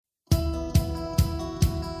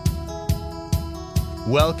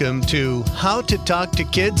Welcome to How to Talk to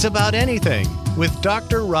Kids About Anything with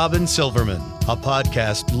Dr. Robin Silverman, a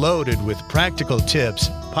podcast loaded with practical tips,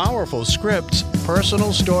 powerful scripts,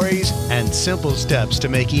 personal stories, and simple steps to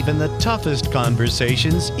make even the toughest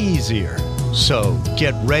conversations easier. So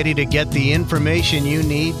get ready to get the information you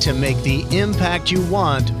need to make the impact you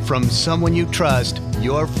want from someone you trust,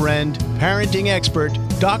 your friend, parenting expert,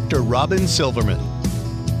 Dr. Robin Silverman.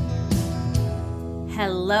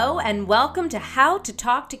 Hello and welcome to How to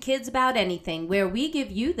Talk to Kids About Anything, where we give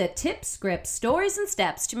you the tips, scripts, stories, and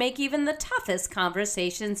steps to make even the toughest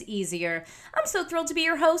conversations easier. I'm so thrilled to be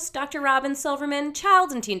your host, Dr. Robin Silverman,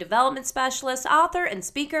 child and teen development specialist, author, and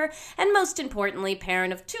speaker, and most importantly,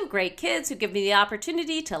 parent of two great kids who give me the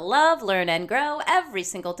opportunity to love, learn, and grow every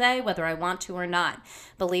single day, whether I want to or not.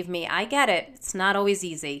 Believe me, I get it. It's not always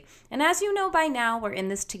easy. And as you know by now, we're in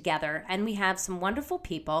this together, and we have some wonderful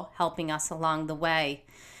people helping us along the way.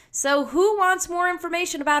 So who wants more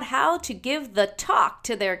information about how to give the talk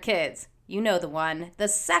to their kids? You know the one, the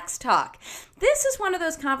sex talk. This is one of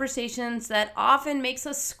those conversations that often makes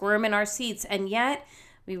us squirm in our seats, and yet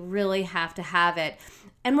we really have to have it.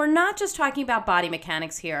 And we're not just talking about body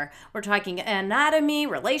mechanics here. We're talking anatomy,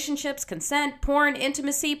 relationships, consent, porn,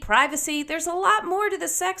 intimacy, privacy. There's a lot more to the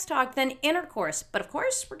sex talk than intercourse. But of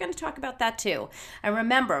course, we're going to talk about that too. And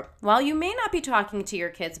remember, while you may not be talking to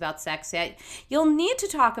your kids about sex yet, you'll need to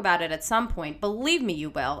talk about it at some point. Believe me,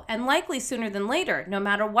 you will. And likely sooner than later, no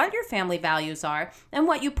matter what your family values are and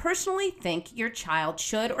what you personally think your child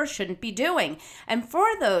should or shouldn't be doing. And for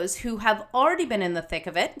those who have already been in the thick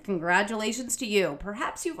of it, congratulations to you.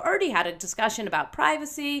 Perhaps you've already had a discussion about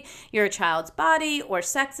privacy, your child's body, or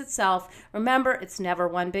sex itself. Remember, it's never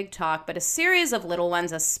one big talk, but a series of little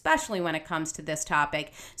ones, especially when it comes to this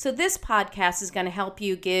topic. So this podcast is going to help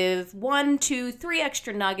you give 1, 2, 3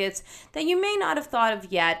 extra nuggets that you may not have thought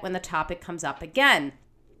of yet when the topic comes up again.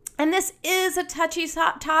 And this is a touchy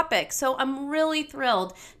topic, so I'm really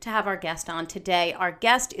thrilled to have our guest on today. Our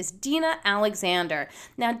guest is Dina Alexander.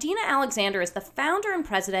 Now, Dina Alexander is the founder and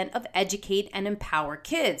president of Educate and Empower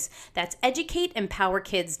Kids. That's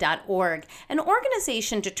educateempowerkids.org. An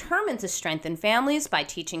organization determined to strengthen families by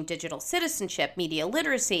teaching digital citizenship, media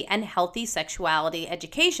literacy, and healthy sexuality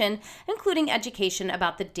education, including education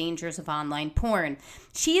about the dangers of online porn.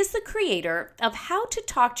 She is the creator of How to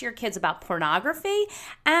Talk to Your Kids About Pornography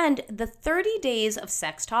and the 30 Days of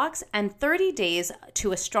Sex Talks and 30 Days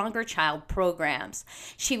to a Stronger Child programs.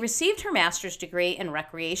 She received her master's degree in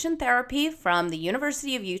recreation therapy from the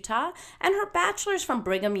University of Utah and her bachelor's from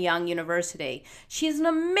Brigham Young University. She's an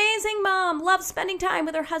amazing mom, loves spending time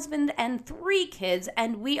with her husband and 3 kids,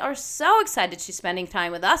 and we are so excited she's spending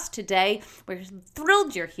time with us today. We're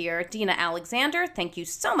thrilled you're here. Dina Alexander, thank you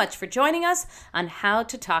so much for joining us on How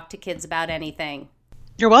to Talk to Kids About Anything.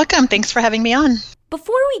 You're welcome. Thanks for having me on.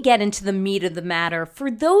 Before we get into the meat of the matter, for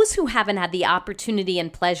those who haven't had the opportunity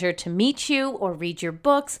and pleasure to meet you or read your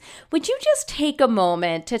books, would you just take a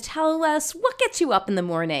moment to tell us what gets you up in the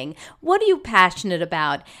morning? What are you passionate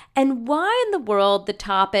about? And why in the world the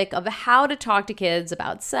topic of how to talk to kids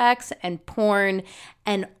about sex and porn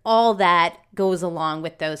and all that goes along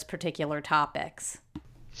with those particular topics?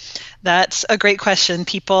 That's a great question.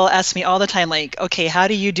 People ask me all the time, like, okay, how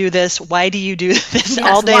do you do this? Why do you do this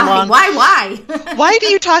all day long? Why? Why do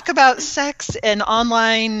you talk about sex and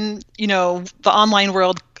online, the online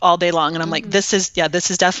world all day long? And I'm like, this is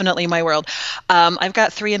definitely my world. I've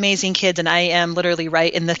got 3 amazing kids, and I am literally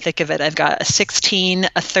right in the thick of it. I've got a 16,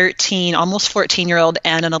 a 13, almost 14-year-old,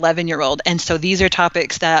 and an 11-year-old. And so these are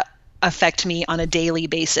topics that affect me on a daily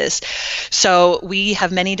basis. So we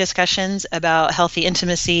have many discussions about healthy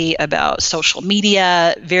intimacy, about social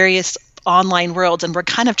media, various online worlds, and we're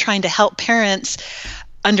kind of trying to help parents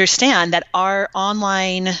understand that our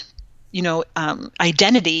online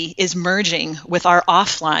identity is merging with our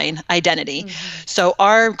offline identity. Mm-hmm. So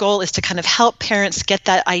our goal is to kind of help parents get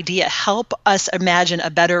that idea, help us imagine a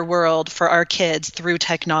better world for our kids through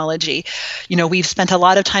technology. We've spent a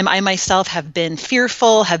lot of time, I myself have been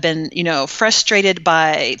fearful, have been, frustrated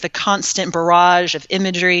by the constant barrage of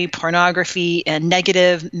imagery, pornography, and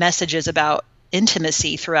negative messages about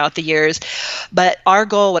intimacy throughout the years. But our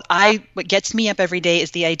goal, what gets me up every day,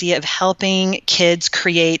 is the idea of helping kids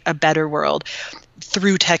create a better world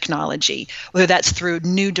through technology, whether that's through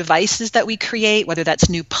new devices that we create, whether that's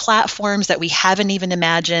new platforms that we haven't even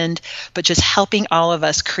imagined, but just helping all of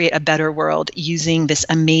us create a better world using this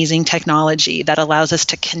amazing technology that allows us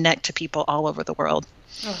to connect to people all over the world.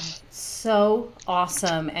 Oh, so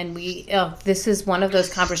awesome. And this is one of those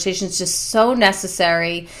conversations just so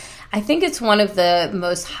necessary. I think it's one of the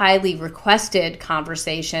most highly requested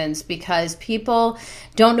conversations because people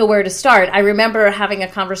don't know where to start. I remember having a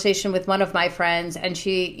conversation with one of my friends, and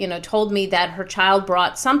she, told me that her child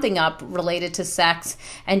brought something up related to sex,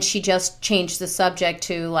 and she just changed the subject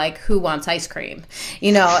to like, who wants ice cream?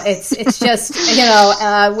 It's just, what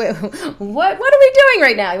are we doing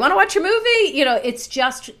right now? You want to watch a movie? It's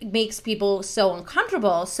just makes people so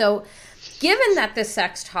uncomfortable. So given that the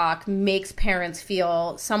sex talk makes parents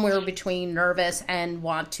feel somewhere between nervous and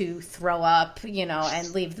want to throw up,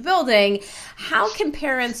 and leave the building, how can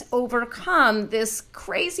parents overcome this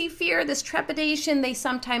crazy fear, this trepidation they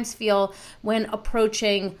sometimes feel when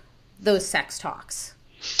approaching those sex talks?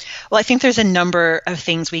 Well, I think there's a number of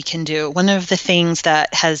things we can do. One of the things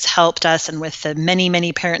that has helped us, and with the many,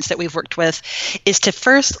 many parents that we've worked with, is to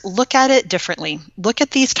first look at it differently. Look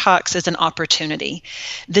at these talks as an opportunity.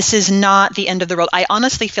 This is not the end of the world. I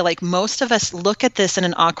honestly feel like most of us look at this in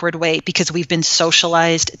an awkward way because we've been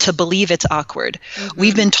socialized to believe it's awkward. Mm-hmm.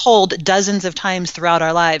 We've been told dozens of times throughout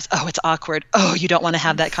our lives, oh, it's awkward. Oh, you don't want to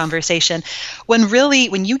have that conversation. When really,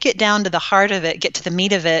 when you get down to the heart of it, get to the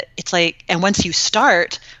meat of it, it's like, and once you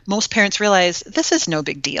start, most parents realize this is no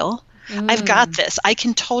big deal. I've got this. I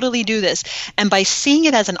can totally do this. And by seeing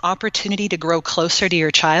it as an opportunity to grow closer to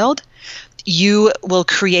your child, you will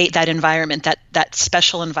create that environment, that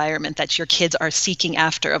special environment that your kids are seeking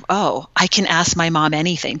after of, oh, I can ask my mom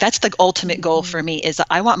anything. That's the ultimate goal for me, is that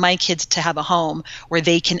I want my kids to have a home where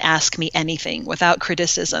they can ask me anything without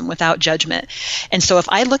criticism, without judgment. And so if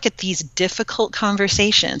I look at these difficult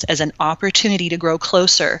conversations as an opportunity to grow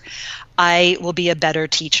closer, I will be a better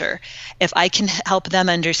teacher. If I can help them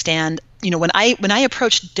understand, when I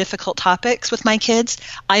approach difficult topics with my kids,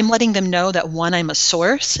 I'm letting them know that, one, I'm a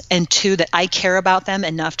source, and two, that I care about them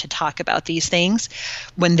enough to talk about these things.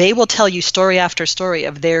 When they will tell you story after story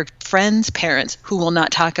of their friends' parents who will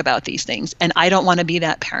not talk about these things, and I don't want to be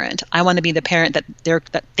that parent. I want to be the parent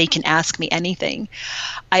that they can ask me anything.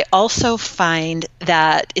 I also find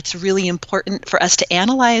that it's really important for us to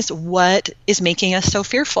analyze what is making us so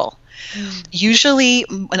fearful. Usually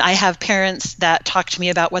when I have parents that talk to me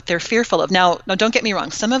about what they're fearful of, now don't get me wrong,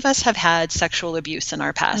 some of us have had sexual abuse in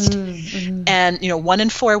our past. And 1 in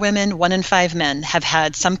 4 women, 1 in 5 men have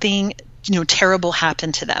had something terrible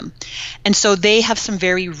happen to them. And so they have some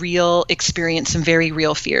very real experience, some very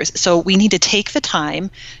real fears. So we need to take the time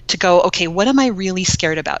to go, okay, what am I really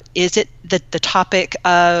scared about? Is it the topic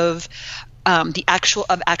of the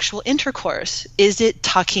actual intercourse? Is it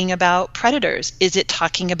talking about predators? Is it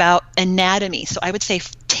talking about anatomy? So I would say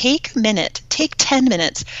take 10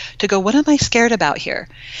 minutes to go, what am I scared about here?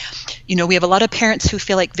 We have a lot of parents who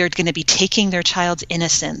feel like they're going to be taking their child's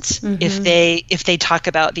innocence if they talk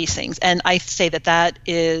about these things. And I say that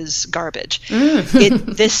is garbage.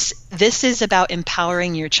 This is about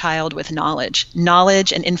empowering your child with knowledge.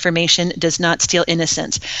 Knowledge and information does not steal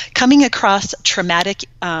innocence. Coming across traumatic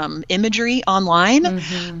imagery online,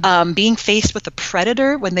 being faced with a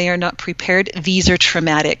predator when they are not prepared, these are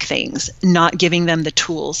traumatic things, not giving them the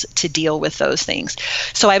tools to deal with those things.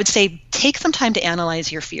 So I would say take some time to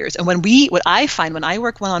analyze your fears. And what I find when I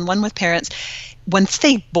work one-on-one with parents, once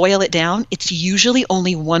they boil it down, it's usually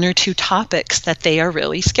only 1 or 2 topics that they are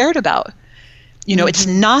really scared about. It's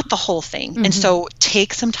not the whole thing. And so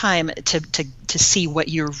take some time to see what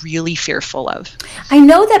you're really fearful of. I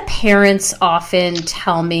know that parents often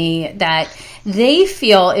tell me that they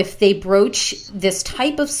feel if they broach this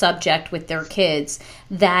type of subject with their kids,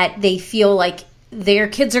 that they feel like their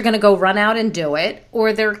kids are going to go run out and do it,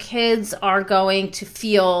 or their kids are going to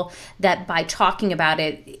feel that by talking about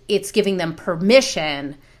it, it's giving them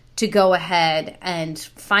permission to go ahead and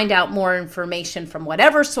find out more information from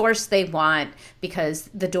whatever source they want because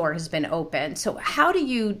the door has been opened. So how do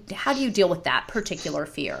you deal with that particular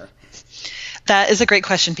fear? That is a great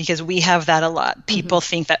question, because we have that a lot. People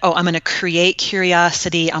think that, I'm going to create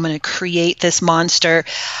curiosity. I'm going to create this monster.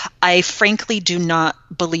 I frankly do not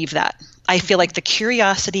believe that. I feel like the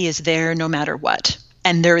curiosity is there no matter what.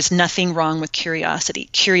 And there is nothing wrong with curiosity.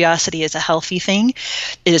 Curiosity is a healthy thing.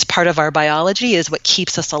 It is part of our biology. It is what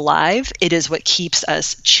keeps us alive. It is what keeps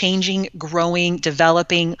us changing, growing,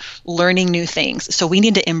 developing, learning new things. So we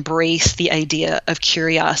need to embrace the idea of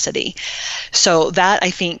curiosity. So that,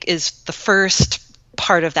 I think, is the first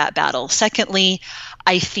part of that battle. Secondly,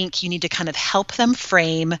 I think you need to kind of help them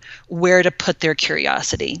frame where to put their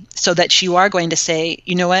curiosity so that you are going to say,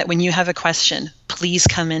 you know what, when you have a question, please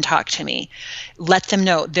come and talk to me. Let them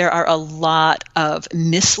know there are a lot of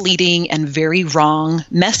misleading and very wrong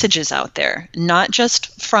messages out there, not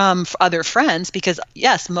just from other friends, because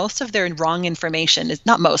yes, most of their wrong information is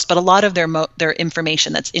not most, but a lot of their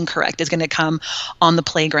information that's incorrect is going to come on the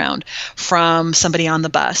playground from somebody on the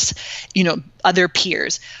bus, other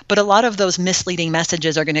peers. But a lot of those misleading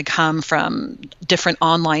messages are going to come from different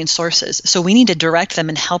online sources. So we need to direct them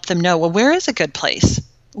and help them know, well, where is a good place?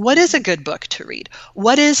 What is a good book to read?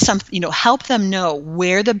 What is help them know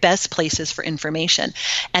where the best places for information.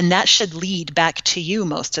 And that should lead back to you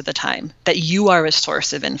most of the time, that you are a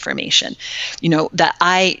source of information.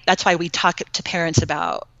 That's why we talk to parents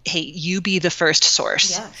about, hey, you be the first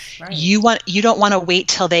source. Yes, right. You don't want to wait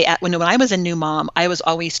till when I was a new mom, I was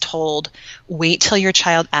always told, wait till your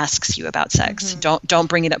child asks you about sex. Mm-hmm. Don't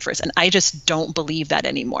bring it up first. And I just don't believe that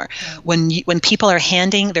anymore. Right. When people are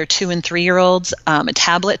handing their 2 and 3-year-olds a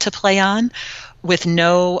tablet to play on with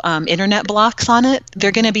no internet blocks on it,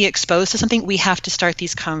 they're going to be exposed to something. We have to start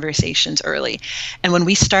these conversations early. And when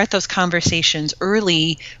we start those conversations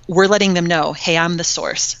early, we're letting them know, hey, I'm the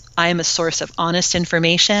source. I am a source of honest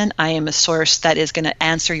information. I am a source that is going to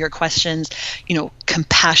answer your questions,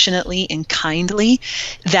 compassionately and kindly.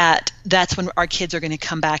 That's when our kids are going to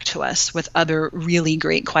come back to us with other really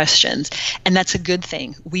great questions. And that's a good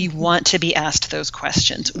thing. We want to be asked those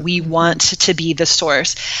questions. We want to be the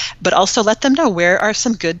source, but also let them know where are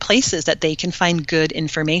some good places that they can find good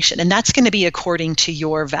information. And that's going to be according to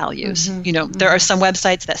your values. Mm-hmm. There are some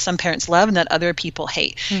websites that some parents love and that other people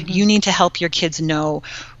hate. Mm-hmm. You need to help your kids know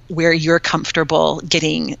where you're comfortable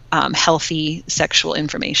getting healthy sexual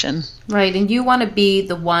information. Right. And you want to be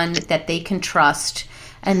the one that they can trust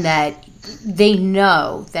and that they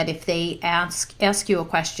know that if they ask you a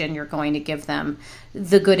question, you're going to give them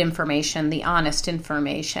the good information, the honest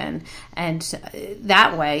information. And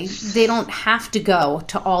that way they don't have to go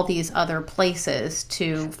to all these other places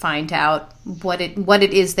to find out what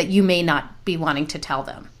it is that you may not be wanting to tell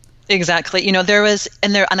them. Exactly.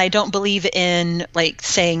 And I don't believe in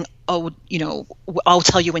saying, oh, I'll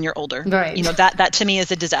tell you when you're older. Right. That to me is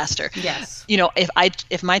a disaster. Yes.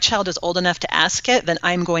 If my child is old enough to ask it, then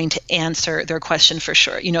I'm going to answer their question for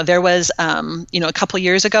sure. There was, a couple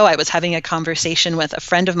years ago, I was having a conversation with a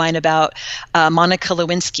friend of mine about Monica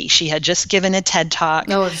Lewinsky. She had just given a TED Talk.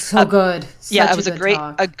 Oh, it's so good. It was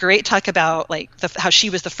a great talk about how she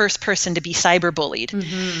was the first person to be cyberbullied.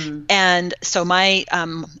 Mm-hmm. And so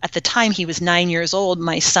at the time he was 9 years old,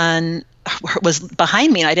 my son was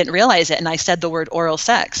behind me and I didn't realize it. And I said the word oral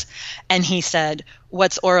sex and he said,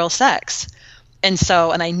 "What's oral sex?"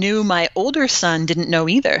 And I knew my older son didn't know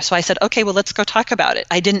either. So I said, okay, well, let's go talk about it.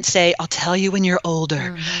 I didn't say, I'll tell you when you're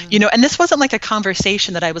older, mm-hmm. And this wasn't like a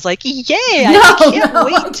conversation that I was like, yay, I can't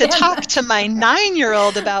wait to talk to my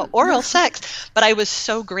 9-year-old about oral sex. But I was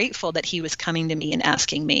so grateful that he was coming to me and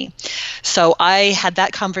asking me. So I had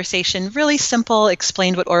that conversation, really simple,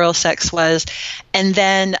 explained what oral sex was. And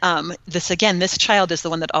then this child is the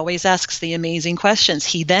one that always asks the amazing questions.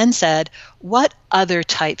 He then said, what other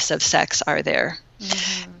types of sex are there?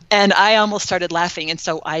 Mm-hmm. And I almost started laughing. And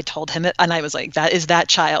so I told him it, and I was like, that is that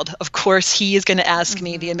child. Of course, he is going to ask mm-hmm.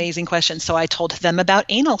 me the amazing questions. So I told them about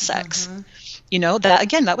anal sex.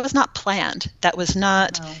 Mm-hmm. That was not planned. That was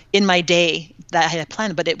not in my day that I had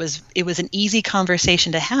planned, but it was an easy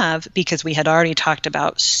conversation to have because we had already talked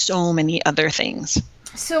about so many other things.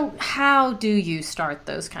 So how do you start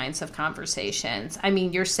those kinds of conversations? I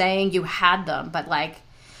mean, you're saying you had them, but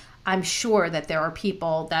I'm sure that there are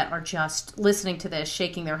people that are just listening to this,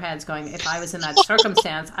 shaking their heads, going, "If I was in that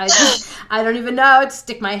circumstance, I don't even know. I'd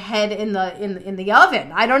stick my head in the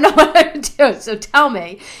oven. I don't know what I would do." So tell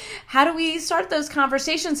me, how do we start those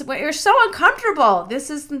conversations? We're so uncomfortable.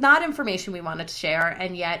 This is not information we wanted to share,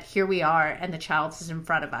 and yet here we are, and the child is in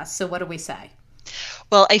front of us. So what do we say?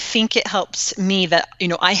 Well, I think it helps me that,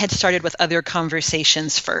 I had started with other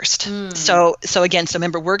conversations first. So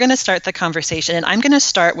remember, we're going to start the conversation and I'm going to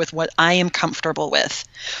start with what I am comfortable with.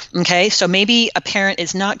 Okay. So maybe a parent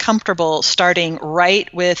is not comfortable starting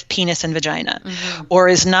right with penis and vagina mm-hmm. or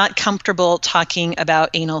is not comfortable talking about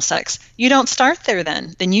anal sex. You don't start there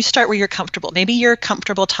then. Then you start where you're comfortable. Maybe you're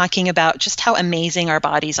comfortable talking about just how amazing our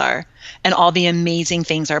bodies are and all the amazing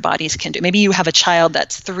things our bodies can do. Maybe you have a child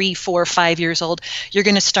that's 3, 4, 5 years old. You're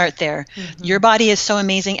going to start there. Mm-hmm. Your body is so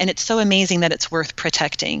amazing, and it's so amazing that it's worth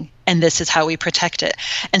protecting. and this is how we protect it.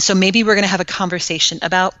 And so maybe we're going to have a conversation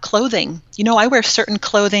about clothing. I wear certain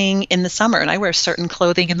clothing in the summer and I wear certain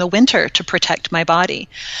clothing in the winter to protect my body.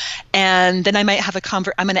 And then I might have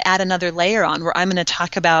I'm going to add another layer on where I'm going to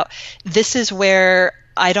talk about, this is where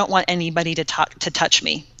I don't want anybody to touch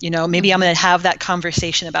me. Maybe I'm going to have that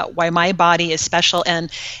conversation about why my body is special.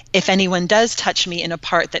 And if anyone does touch me in a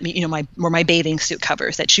part that, where my bathing suit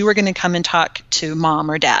covers, that you are going to come and talk to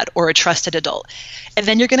mom or dad or a trusted adult. And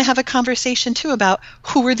then you're going to have a conversation too about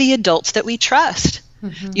who are the adults that we trust.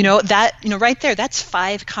 Right there, that's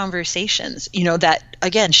 5 conversations, that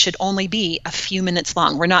again, should only be a few minutes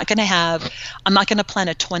long. I'm not going to plan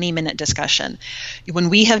a 20-minute discussion. When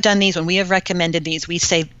we have done these, when we have recommended these, we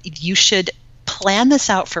say you should plan this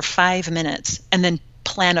out for 5 minutes and then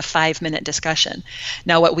plan a 5-minute discussion.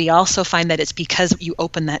 Now, what we also find that it's because you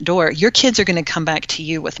open that door, your kids are going to come back to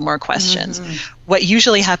you with more questions. What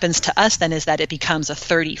usually happens to us then is that it becomes a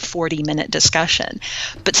 30, 40-minute discussion.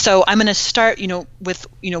 But so I'm going to start, with,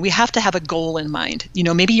 we have to have a goal in mind.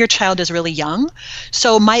 Maybe your child is really young.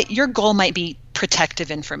 So your goal might be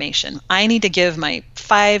protective information. I need to give my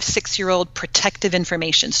 5, 6-year-old protective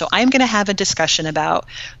information. So I'm going to have a discussion about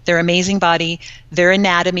their amazing body, their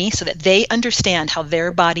anatomy, so that they understand how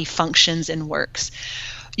their body functions and works.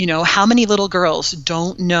 How many little girls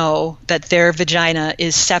don't know that their vagina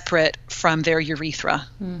is separate from their urethra?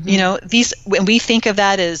 When we think of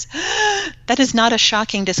that as, that is not a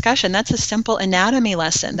shocking discussion. That's a simple anatomy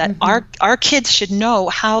lesson that our kids should know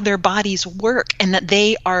how their bodies work and that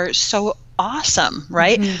they are so awesome,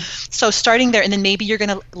 right? So starting there, and then maybe you're going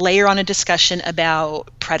to layer on a discussion about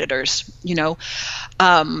predators.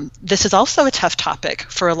 This is also a tough topic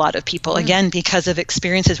for a lot of people, again, because of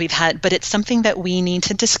experiences we've had, but it's something that we need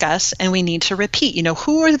to discuss and we need to repeat.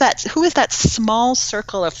 Who is that small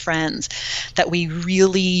circle of friends that we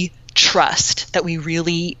really trust, that we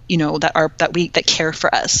really, that care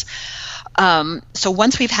for us. So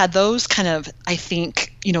once we've had those kind of, I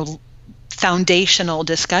think, foundational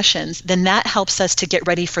discussions, then that helps us to get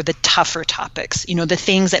ready for the tougher topics, the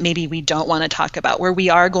things that maybe we don't want to talk about, where we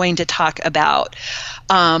are going to talk about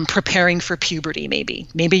preparing for puberty. Maybe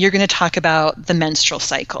you're going to talk about the menstrual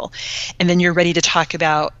cycle, and then you're ready to talk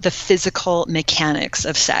about the physical mechanics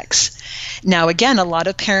of sex. Now, again, a lot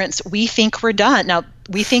of parents, we think we're done. Now,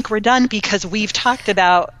 we think we're done because we've talked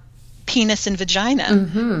about penis and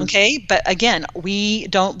vagina. Okay. But again, we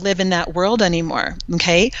don't live in that world anymore.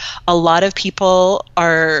 Okay. A lot of people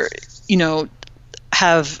are,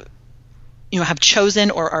 have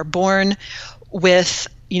chosen or are born with,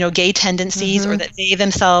 gay tendencies, or that they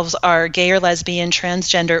themselves are gay or lesbian,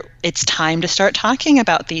 transgender. It's time to start talking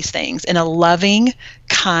about these things in a loving,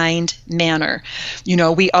 kind manner.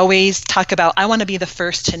 We always talk about, I want to be the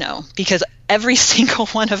first to know, because every single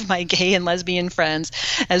one of my gay and lesbian friends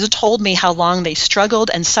has told me how long they struggled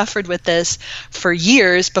and suffered with this for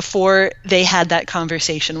years before they had that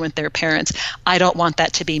conversation with their parents. I don't want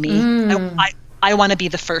that to be me. I want to be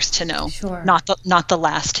the first to know, not the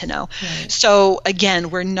last to know. Right. So again,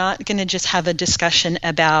 we're not going to just have a discussion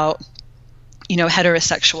about,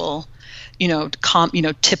 heterosexual,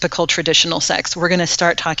 typical traditional sex. We're going to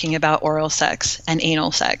start talking about oral sex and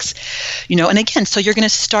anal sex, and again, so you're going to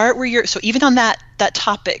start where so even on that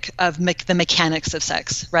topic of the mechanics of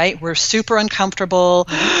sex, right? We're super uncomfortable.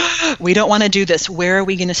 We don't want to do this. Where are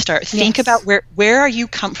we going to start? Think about where are you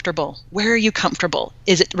comfortable? Where are you comfortable?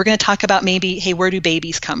 We're going to talk about maybe, hey, where do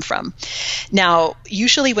babies come from? Now,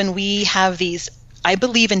 usually when we have these, I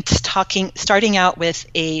believe in starting out with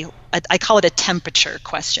I call it a temperature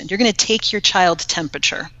question. You're going to take your child's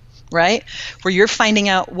temperature, right? Where you're finding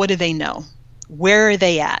out, what do they know? Where are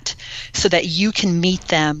they at? So that you can meet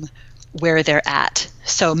them where they're at.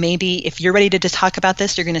 So maybe if you're ready to talk about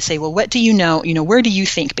this, you're going to say, well, what do you know? Where do you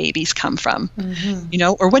think babies come from?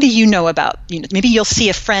 Or what do you know about, maybe you'll see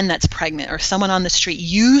a friend that's pregnant or someone on the street.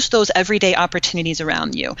 Use those everyday opportunities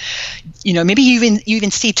around you. Maybe you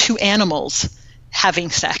even see 2 animals having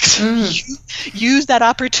sex. Use that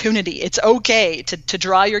opportunity. It's okay to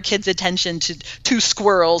draw your kids' attention to 2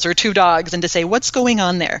 squirrels or 2 dogs and to say, what's going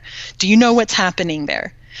on there? Do you know what's happening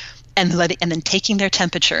there? And then taking their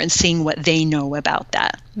temperature and seeing what they know about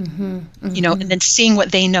that. And then seeing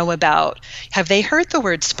what they know about, have they heard the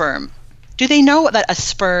word sperm? Do they know that a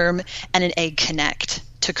sperm and an egg connect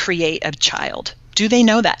to create a child? Do they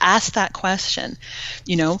know that? Ask that question.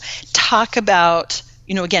 Talk about,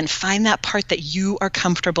 again, find that part that you are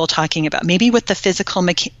comfortable talking about. Maybe with the physical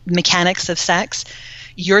mechanics of sex,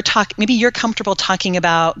 maybe you're comfortable talking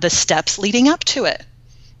about the steps leading up to it.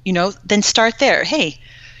 Then start there. Hey,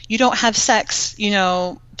 you don't have sex,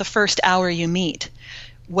 the first hour you meet.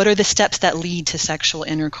 what are the steps that lead to sexual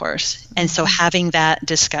intercourse? And so having that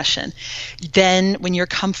discussion. Then when you're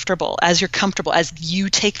comfortable, as you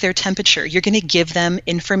take their temperature, you're going to give them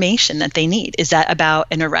information that they need. Is that about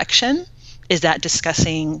an erection? Is that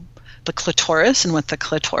discussing the clitoris and what the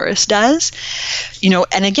clitoris does?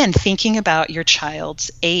 And again, thinking about your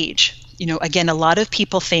child's age. Again, a lot of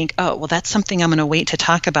people think, oh, well, that's something I'm going to wait to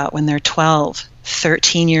talk about when they're 12,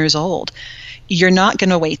 13 years old. You're not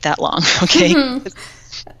going to wait that long, okay?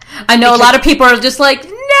 I know a lot of people are just like, no,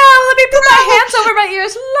 let me put my hands over my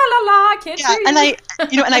ears, la la la, I can't hear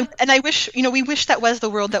you. And I wish, we wish that was the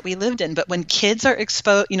world that we lived in. But when kids are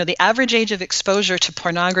exposed, the average age of exposure to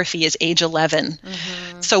pornography is age 11.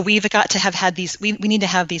 So we've got to have had these, we need to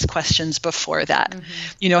have these questions before that,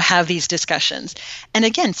 have these discussions. And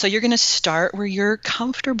again, so you're going to start where you're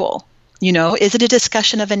comfortable. Is it a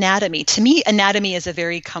discussion of anatomy? To me, anatomy is a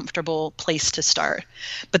very comfortable place to start.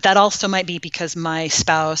 But that also might be because my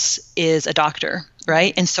spouse is a doctor,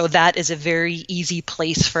 right? And so that is a very easy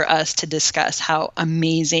place for us to discuss how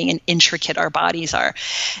amazing and intricate our bodies are.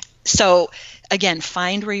 So again,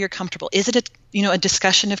 find where you're comfortable. Is it a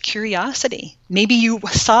discussion of curiosity? Maybe you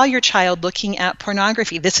saw your child looking at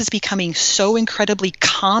pornography. This is becoming so incredibly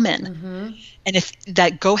common. And if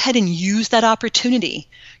that, go ahead and use that opportunity.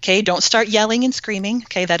 Okay, don't start yelling and screaming.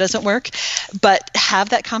 Okay, that doesn't work. But have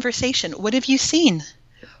that conversation. What have you seen?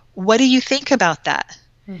 What do you think about that?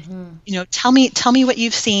 Tell me what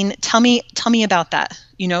you've seen. Tell me about that.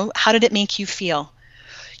 How did it make you feel?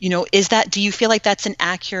 Do you feel like that's an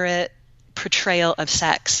accurate portrayal of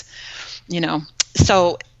sex?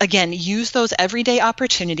 So again, use those everyday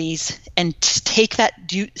opportunities and take that.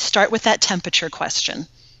 Start with that temperature question.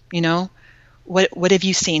 What have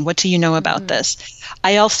you seen? What do you know about this?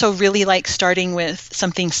 I also really like starting with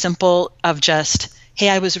something simple of just, hey,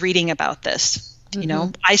 I was reading about this.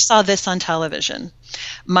 I saw this on television.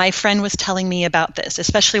 My friend was telling me about this,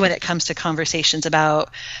 especially when it comes to conversations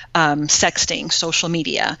about sexting, social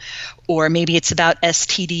media, or maybe it's about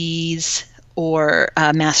STDs or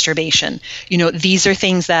masturbation. These are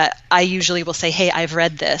things that I usually will say, hey, I've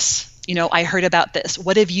read this. I heard about this.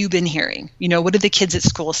 What have you been hearing? What did the kids at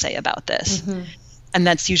school say about this? And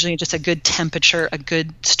that's usually just a good temperature, a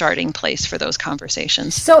good starting place for those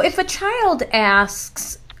conversations. So if a child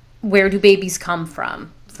asks, where do babies come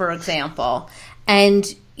from, for example, and,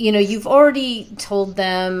 you've already told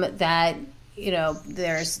them that,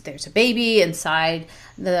 there's a baby inside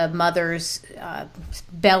the mother's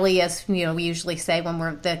belly, as we usually say when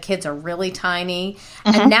the kids are really tiny,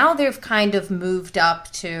 and now they've kind of moved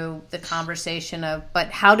up to the conversation of,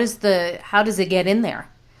 but how does it get in there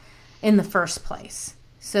in the first place?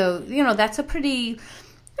 So that's a pretty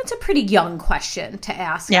young question to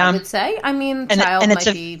ask. I would say. I mean, child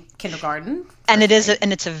might be kindergarten. And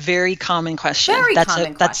it's a very common question.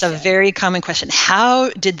 That's a very common question. How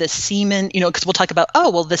did the semen, because we'll talk about,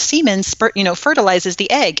 the semen fertilizes the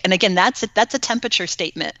egg. And again, that's a temperature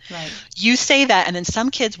statement. Right. You say that, and then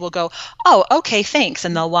some kids will go, oh, okay, thanks,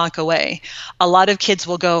 and they'll walk away. A lot of kids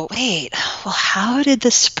will go, wait, well, how did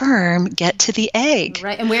the sperm get to the egg?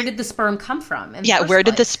 Right. And where did the sperm come from? Where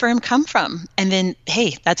did the sperm come from? And then,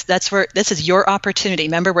 hey, that's where, this is your opportunity.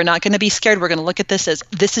 Remember, we're not going to be scared. We're going to look at this as,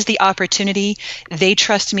 this is the opportunity. They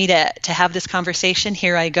trust me to have this conversation.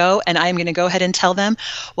 Here I go. And I'm going to go ahead and tell them,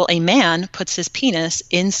 well, a man puts his penis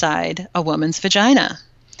inside a woman's vagina.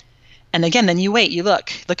 And again, then you wait, you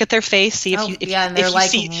look at their face, see if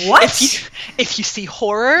what? If you see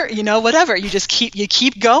horror, whatever, you just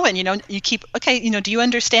keep going, okay, do you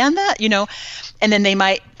understand that? And then they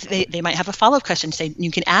might have a follow-up question. Say,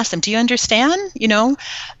 you can ask them, do you understand,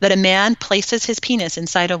 that a man places his penis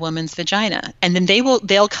inside a woman's vagina? And then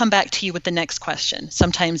they'll come back to you with the next question.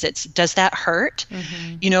 Sometimes it's, does that hurt?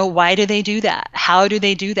 Why do they do that? How do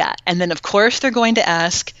they do that? And then of course they're going to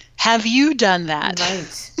ask, have you done that?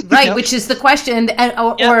 Right, which is the question,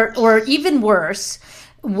 or even worse,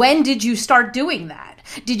 when did you start doing that?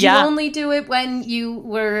 Did you only do it when you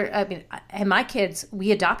were, and my kids,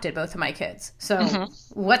 we adopted both of my kids. So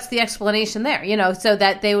what's the explanation there? So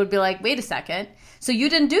that they would be like, wait a second, so you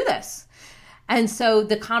didn't do this. And so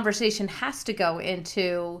the conversation has to go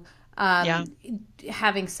into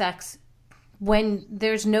having sex when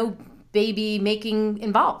there's no baby making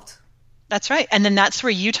involved. That's right. And then that's where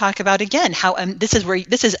you talk about, again, how this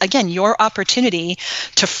is again, your opportunity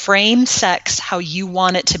to frame sex how you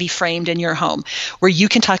want it to be framed in your home, where you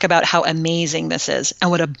can talk about how amazing this is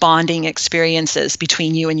and what a bonding experience is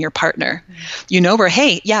between you and your partner. Where,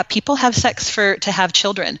 hey, people have sex to have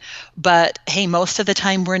children, but hey, most of the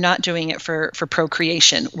time we're not doing it for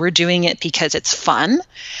procreation. We're doing it because it's fun.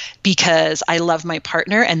 because I love my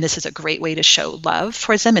partner, and this is a great way to show love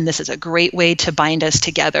towards them, and this is a great way to bind us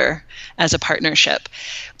together as a partnership,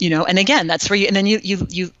 and again, that's where and then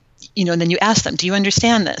and then you ask them, do you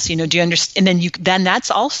understand this? Do you understand? And then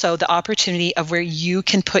that's also the opportunity of where you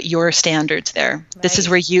can put your standards there. Right. This is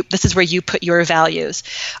where you put your values.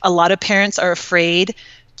 A lot of parents are afraid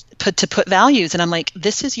to put values, and I'm like,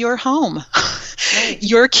 this is your home. Right.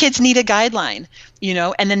 Your kids need a guideline,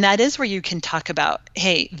 and then that is where you can talk about,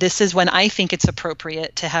 hey, this is when I think it's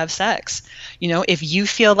appropriate to have sex. If you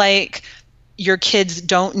feel like your kids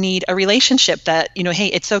don't need a relationship, that, hey,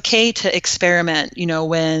 it's okay to experiment,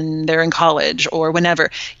 when they're in college or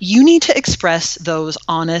whenever. You need to express those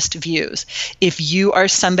honest views. If you are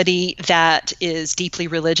somebody that is deeply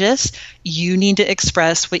religious, you need to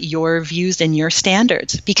express what your views and your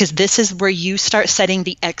standards, because this is where you start setting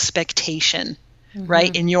the expectation. Mm-hmm.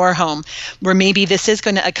 Right, in your home, where maybe this is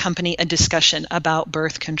going to accompany a discussion about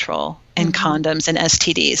birth control and condoms and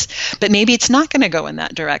STDs, but maybe it's not going to go in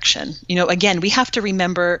that direction. Again, we have to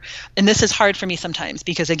remember, and this is hard for me sometimes,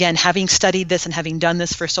 because again, having studied this and having done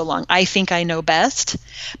this for so long, I think I know best,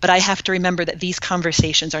 but I have to remember that these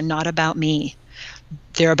conversations are not about me.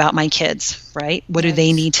 They're about my kids, right? What do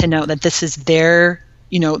they need to know? That this is their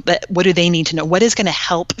what do they need to know? What is going to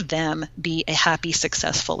help them be a happy,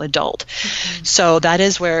 successful adult? Mm-hmm. So that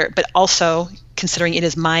is where, but also considering it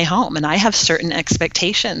is my home, and I have certain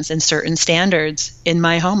expectations and certain standards in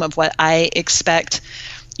my home of what I expect,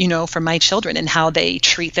 from my children, and how they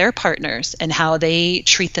treat their partners and how they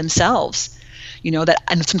treat themselves.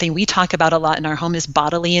 And something we talk about a lot in our home is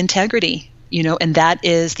bodily integrity. And that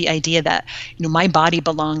is the idea that, my body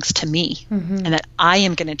belongs to me, and that I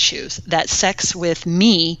am going to choose that sex with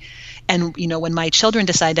me. And, when my children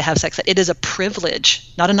decide to have sex, that it is a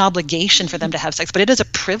privilege, not an obligation for them to have sex, but it is a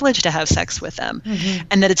privilege to have sex with them. Mm-hmm.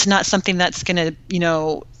 And that it's not something that's going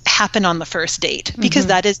to, happen on the first date, because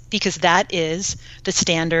that is the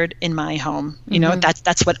standard in my home.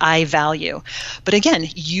 That's what I value. But again,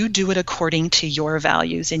 you do it according to your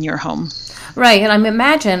values in your home. Right. And I'm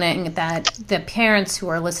imagining that the parents who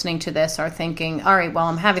are listening to this are thinking, all right, well,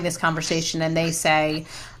 I'm having this conversation, and they say,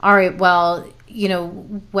 all right, well,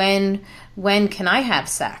 when can I have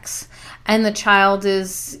sex? And the child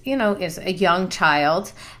is a young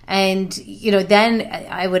child. And, then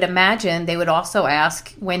I would imagine they would also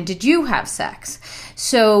ask, when did you have sex?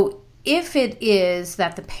 So if it is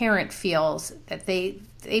that the parent feels that they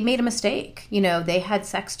made a mistake, they had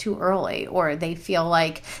sex too early, or they feel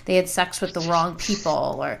like they had sex with the wrong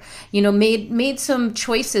people, or, made some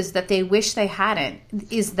choices that they wish they hadn't,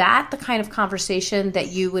 is that the kind of conversation that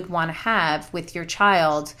you would want to have with your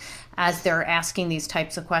child as they're asking these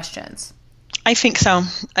types of questions? I think so.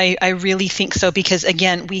 I really think so, because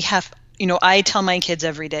again, we have, I tell my kids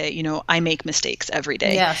every day, I make mistakes every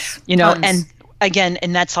day. Yes. Tons. And again,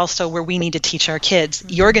 and that's also where we need to teach our kids,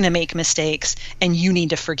 you're going to make mistakes, and you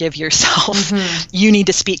need to forgive yourself. Mm-hmm. You need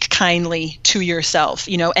to speak kindly to yourself,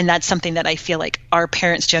 and that's something that I feel like our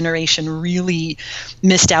parents' generation really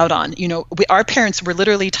missed out on. Our parents were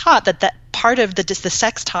literally taught that part of the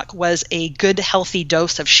sex talk was a good, healthy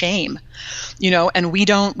dose of shame, and we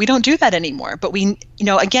don't do that anymore. But we,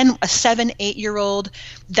 again, a 7-8-year-old,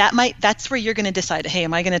 that's where you're going to decide, hey,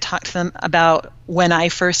 am I going to talk to them about when I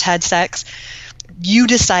first had sex? You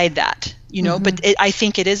decide that, but I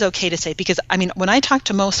think it is okay to say, because when I talk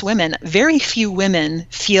to most women, very few women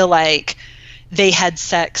feel like they had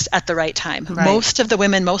sex at the right time. Right. Most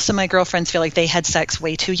of my girlfriends feel like they had sex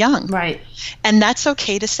way too young. Right. And that's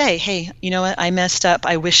okay to say, hey, you know what, I messed up.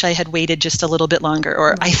 I wish I had waited just a little bit longer.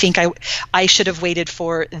 Or I think I should have waited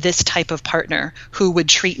for this type of partner who would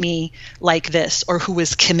treat me like this, or who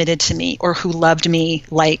was committed to me, or who loved me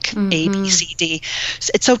like A, B, C, D.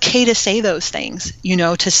 So it's okay to say those things,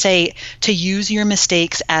 to use your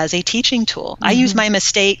mistakes as a teaching tool. I use my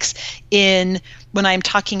mistakes when I'm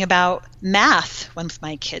talking about math with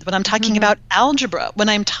my kids, when I'm talking about algebra, when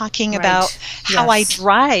I'm talking about how I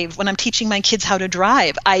drive, when I'm teaching my kids how to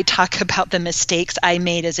drive, I talk about the mistakes I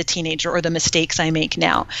made as a teenager, or the mistakes I make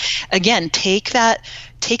now. Again, take that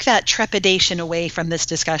trepidation away from this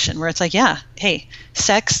discussion, where it's like, yeah, hey,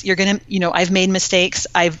 sex, you're going to, I've made mistakes,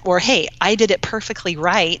 hey, I did it perfectly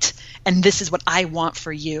right, and this is what I want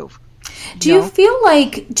for you. Do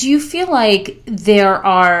you feel like there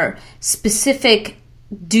are specific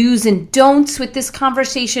do's and don'ts with this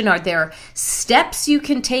conversation? Are there steps you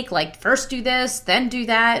can take, like first do this, then do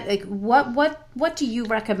that? Like what do you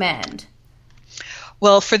recommend?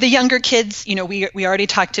 Well, for the younger kids, we already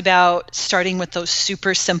talked about starting with those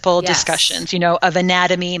super simple discussions, of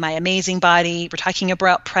anatomy, my amazing body. We're talking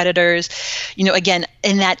about predators, again,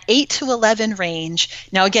 in that 8 to 11 range.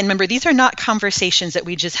 Now, again, remember, these are not conversations that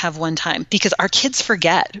we just have one time, because our kids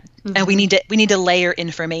forget, and we need to layer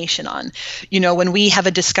information on. When we have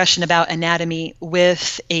a discussion about anatomy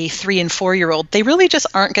with a 3 and 4-year-old, they really just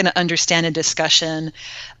aren't going to understand a discussion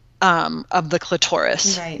of the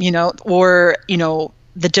clitoris, or,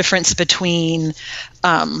 the difference between,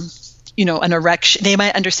 an erection. They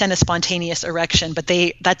might understand a spontaneous erection, but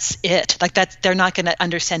that's it. They're not going to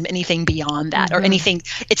understand anything beyond that or anything.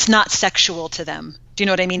 It's not sexual to them. Do you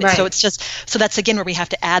know what I mean? Right. So that's again where we have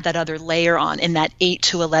to add that other layer on in that 8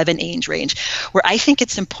 to 11 age range, where I think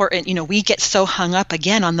it's important, we get so hung up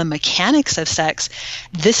again on the mechanics of sex.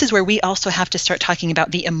 This is where we also have to start talking about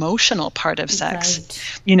the emotional part of sex,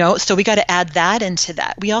 so we got to add that into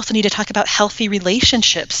that. We also need to talk about healthy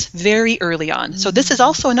relationships very early on. So this is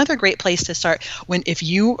also another great place to start. If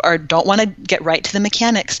you don't want to get right to the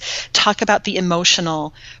mechanics, talk about the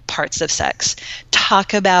emotional parts of sex.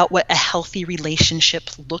 Talk about what a healthy relationship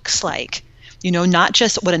looks like. Not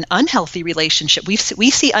just what an unhealthy relationship. We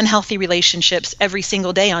see unhealthy relationships every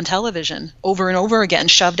single day on television, over and over again,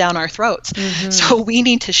 shoved down our throats. So we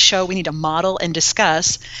need to model and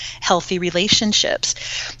discuss healthy relationships.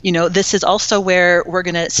 This is also where we're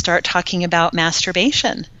going to start talking about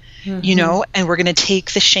masturbation. And we're going to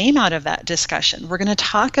take the shame out of that discussion. We're going to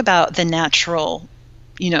talk about the natural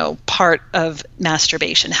part of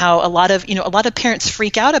masturbation, how a lot of parents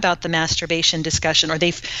freak out about the masturbation discussion, or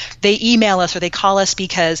they email us or they call us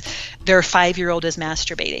because their 5-year-old is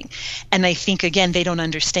masturbating. And I think, again, they don't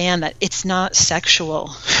understand that it's not sexual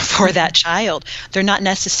for that child. They're not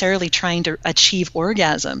necessarily trying to achieve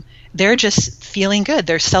orgasm. They're just feeling good.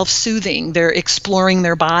 They're self-soothing. They're exploring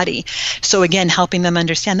their body. So again, helping them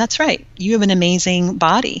understand, that's right, you have an amazing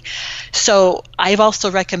body. So I've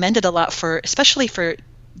also recommended a lot especially for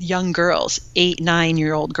young girls, 8,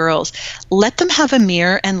 9-year-old girls, let them have a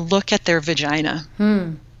mirror and look at their vagina.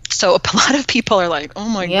 So a lot of people are like, oh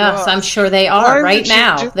my God. Yes, I'm sure they are right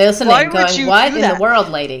now. They're listening, going, what in the world,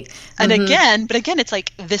 lady? And again, it's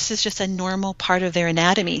like, this is just a normal part of their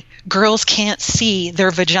anatomy. Girls can't see their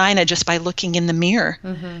vagina just by looking in the mirror.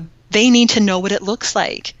 They need to know what it looks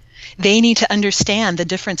like. They need to understand the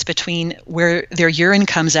difference between where their urine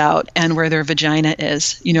comes out and where their vagina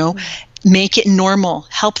is, Make it normal.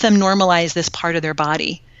 Help them normalize this part of their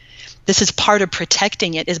body. This is part of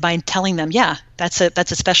protecting it, is by telling them, yeah, that's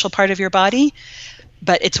a special part of your body,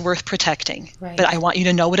 but it's worth protecting. Right. But I want you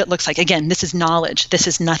to know what it looks like. Again, this is knowledge. This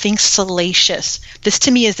is nothing salacious. This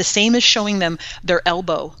to me is the same as showing them their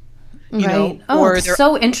elbow. Or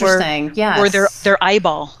so interesting. Or their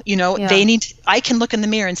eyeball. I can look in the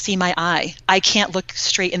mirror and see my eye. I can't look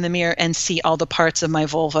straight in the mirror and see all the parts of my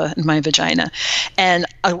vulva and my vagina. And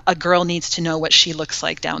a girl needs to know what she looks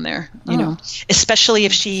like down there, especially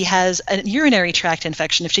if she has a urinary tract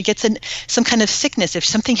infection, if she gets some kind of sickness, if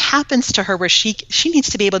something happens to her where she needs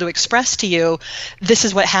to be able to express to you, this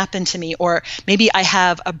is what happened to me, or maybe I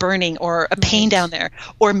have a burning or a pain down there,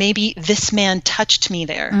 or maybe this man touched me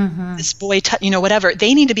there. This boy, whatever.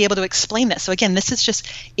 They need to be able to explain that. So again, this is just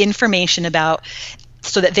information about,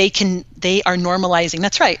 so that they are normalizing.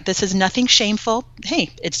 That's right. This is nothing shameful. Hey,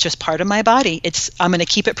 it's just part of my body. I'm going to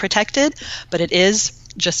keep it protected, but it is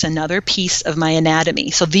just another piece of my anatomy.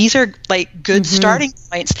 So these are like good starting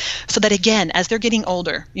points, so that again, as they're getting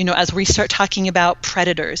older, as we start talking about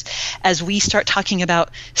predators, as we start talking about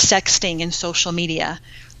sexting and social media,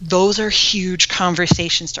 those are huge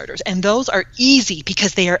conversation starters. And those are easy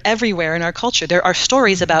because they are everywhere in our culture. There are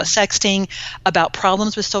stories about sexting, about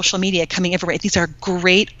problems with social media coming everywhere. These are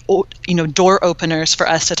great, door openers for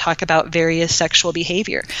us to talk about various sexual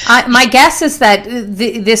behavior. My guess is that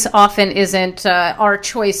this often isn't our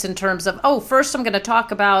choice in terms of, first I'm going to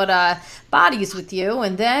talk about bodies with you,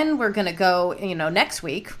 and then we're going to go, next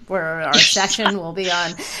week where our session will be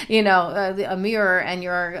on, a mirror and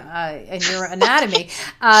your anatomy,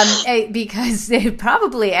 because they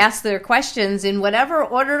probably ask their questions in whatever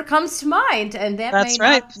order comes to mind, and that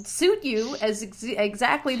not suit you as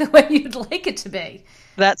exactly the way you'd like it to be.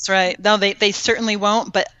 That's right. No, they certainly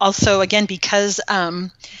won't. But also, again, because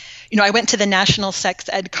I went to the National Sex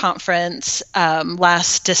Ed Conference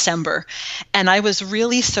last December, and I was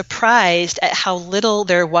really surprised at how little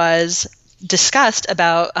there was discussed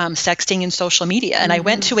about sexting and social media. And I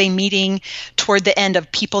went to a meeting toward the end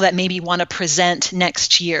of people that maybe want to present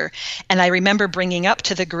next year. And I remember bringing up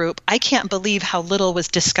to the group, I can't believe how little was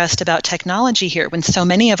discussed about technology here, when so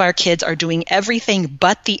many of our kids are doing everything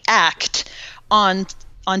but the act on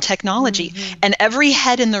on technology. And every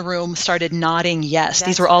head in the room started nodding yes.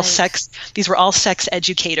 These were all sex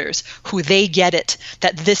educators who they get it,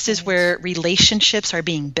 that this is where relationships are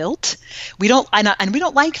being built. We don't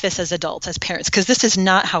like this as adults, as parents, because this is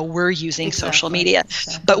not how we're using social media.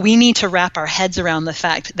 But we need to wrap our heads around the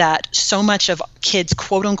fact that so much of kids'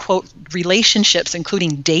 quote unquote relationships,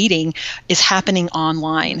 including dating, is happening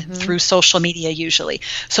online through social media usually.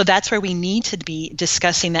 So that's where we need to be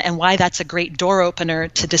discussing that, and why that's a great door opener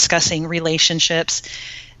to discussing relationships,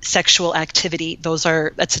 sexual activity.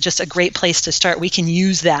 That's just a great place to start. We can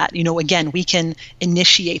use that, again, we can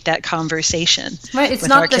initiate that conversation. Right. It's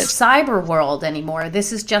not the cyber world anymore.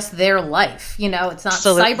 This is just their life. It's not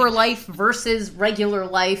cyber life versus regular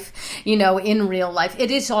life, in real life.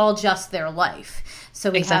 It is all just their life. So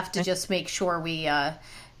we have to just make sure we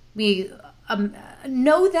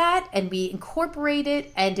know that, and we incorporate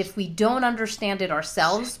it. And if we don't understand it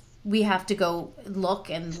ourselves, we have to go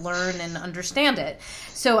look and learn and understand it.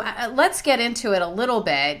 So let's get into it a little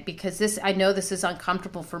bit, because I know this is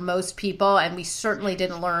uncomfortable for most people, and we certainly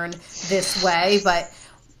didn't learn this way. But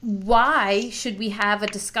why should we have a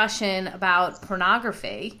discussion about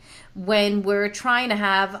pornography when we're trying to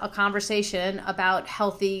have a conversation about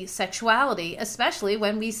healthy sexuality, especially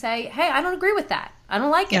when we say, hey, I don't agree with that. I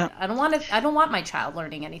don't like it. I don't want my child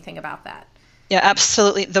learning anything about that. Yeah,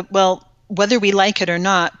 absolutely. Whether we like it or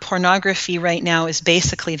not, pornography right now is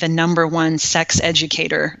basically the number one sex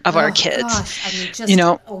educator of our kids. Gosh, just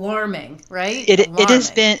alarming, right? It has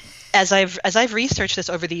been, as I've researched this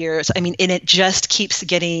over the years, and it just keeps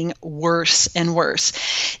getting worse and worse.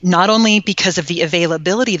 Not only because of the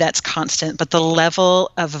availability that's constant, but the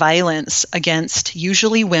level of violence against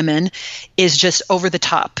usually women is just over the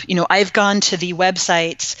top. I've gone to the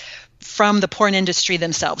websites from the porn industry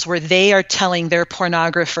themselves, where they are telling their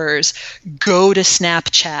pornographers, go to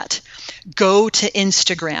Snapchat, go to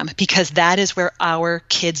Instagram, because that is where our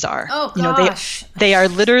kids are. Oh gosh. They are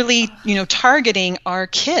literally, targeting our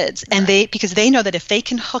kids, and because they know that if they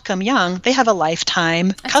can hook them young, they have a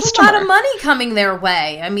lifetime customer. A lot of money coming their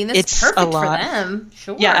way. It's perfect for them.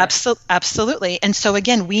 Sure. Yeah, absolutely. And so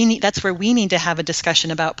again, that's where we need to have a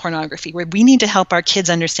discussion about pornography, where we need to help our kids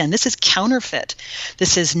understand this is counterfeit.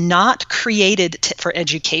 This is not created for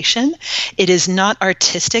education. It is not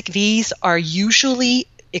artistic. These are usually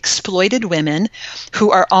exploited women who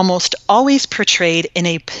are almost always portrayed in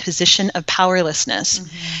a position of powerlessness.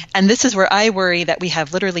 And this is where I worry that we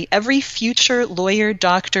have literally every future lawyer,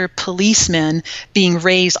 doctor, policeman being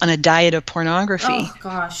raised on a diet of pornography. Oh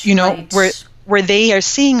gosh. Right. Where they are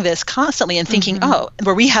seeing this constantly and thinking,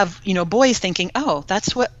 where we have, boys thinking,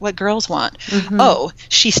 that's what girls want. Oh,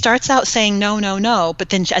 she starts out saying no, but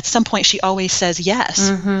then at some point she always says yes.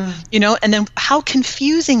 And then how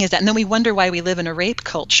confusing is that? And then we wonder why we live in a rape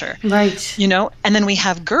culture. Right. And then we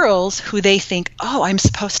have girls who they think, I'm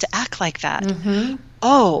supposed to act like that.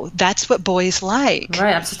 Oh, that's what boys like.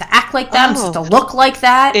 Right, I'm supposed to act like that. I'm supposed to look like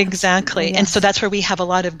that. Exactly. Yes. And so that's where we have a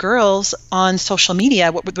lot of girls on social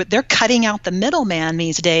media. They're cutting out the middleman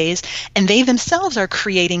these days, and they themselves are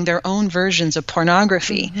creating their own versions of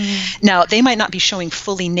pornography. Now, they might not be showing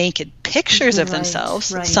fully naked pictures of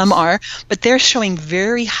themselves. Right. Some are, but they're showing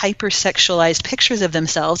very hypersexualized pictures of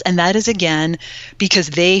themselves. And that is, again, because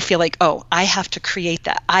they feel like, I have to create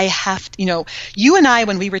that. I have to, you and I,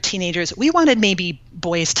 when we were teenagers, we wanted maybe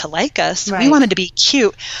boys to like us. Right. We wanted to be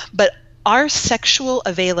cute, but our sexual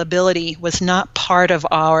availability was not part of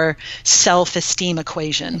our self-esteem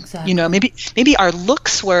equation. Exactly. Maybe our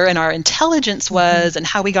looks were, and our intelligence was, and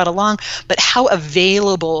how we got along, but how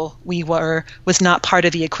available we were was not part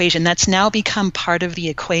of the equation. That's now become part of the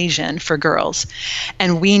equation for girls.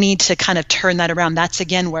 And we need to kind of turn that around. That's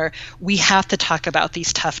again where we have to talk about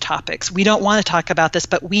these tough topics. We don't want to talk about this,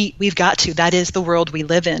 but we've got to. That is the world we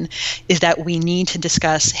live in, is that we need to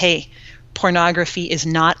discuss, hey, pornography is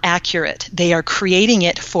not accurate. They are creating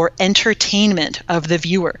it for entertainment of the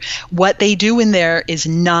viewer. What they do in there is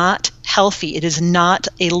not healthy. It is not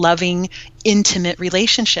a loving, intimate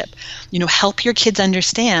relationship. Help your kids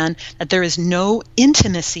understand that there is no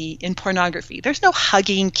intimacy in pornography. There's no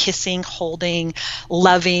hugging, kissing, holding,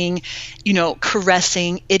 loving,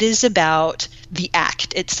 caressing. It is about the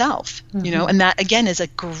act itself, and that again is a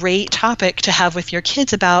great topic to have with your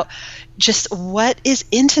kids about just what is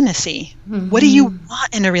intimacy? What do you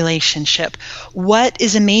want in a relationship? What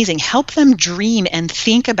is amazing? Help them dream and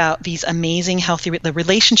think about these amazing, healthy, the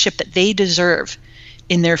relationship that they deserve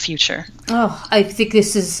in their future. Oh, I think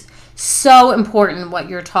this is so important what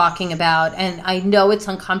you're talking about, and I know it's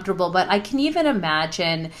uncomfortable, but I can even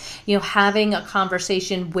imagine, having a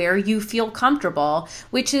conversation where you feel comfortable,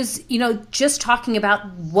 which is, just talking about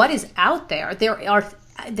what is out there. There are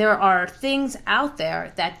there are things out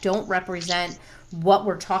there that don't represent what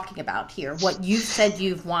we're talking about here, what you said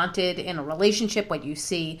you've wanted in a relationship, what you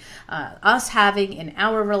see us having in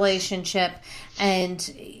our relationship, and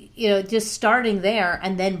just starting there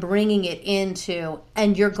and then bringing it into,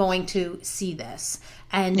 and you're going to see this,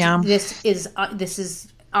 and this is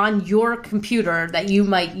on your computer that you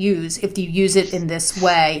might use if you use it in this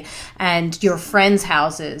way, and your friends'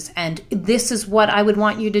 houses. And this is what I would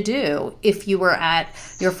want you to do if you were at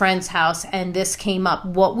your friend's house and this came up.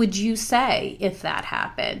 What would you say if that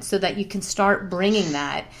happened? So that you can start bringing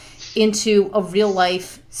that into a real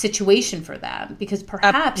life situation for them. Because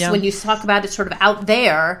perhaps when you talk about it sort of out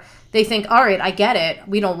there, they think, all right, I get it.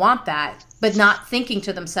 We don't want that. But not thinking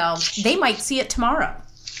to themselves, they might see it tomorrow.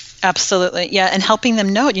 Absolutely. Yeah. And helping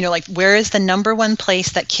them know, like, where is the number one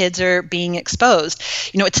place that kids are being exposed?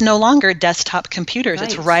 It's no longer desktop computers. Right.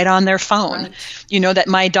 It's right on their phone. Right. That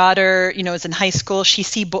my daughter, is in high school. She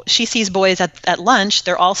sees boys at lunch.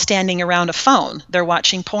 They're all standing around a phone. They're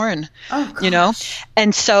watching porn,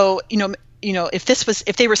 And so,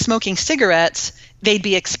 if they were smoking cigarettes, they'd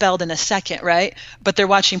be expelled in a second. Right. But they're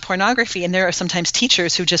watching pornography. And there are sometimes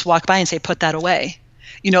teachers who just walk by and say, put that away.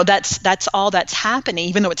 That's all that's happening,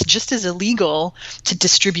 even though it's just as illegal to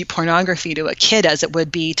distribute pornography to a kid as it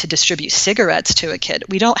would be to distribute cigarettes to a kid.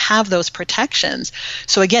 We don't have those protections.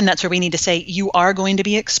 So again, that's where we need to say, you are going to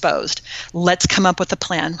be exposed. Let's come up with a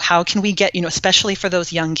plan. How can we get, especially for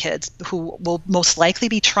those young kids who will most likely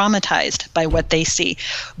be traumatized by what they see,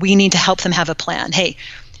 we need to help them have a plan. Hey,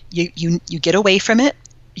 you get away from it.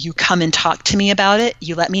 You come and talk to me about it.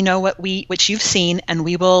 You let me know what you've seen, and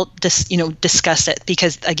we will discuss it,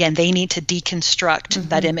 because again, they need to deconstruct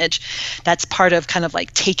that image. That's part of kind of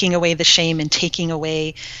like taking away the shame and taking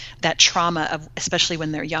away that trauma of, especially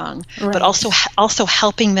when they're young, right. But also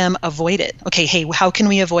helping them avoid it. Okay, hey, how can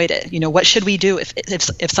we avoid it? What should we do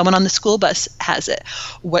if someone on the school bus has it?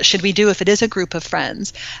 What should we do if it is a group of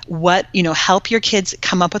friends? Help your kids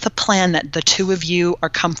come up with a plan that the two of you are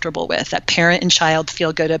comfortable with, that parent and child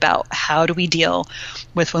feel good about. How do we deal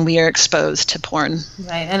with when we are exposed to porn?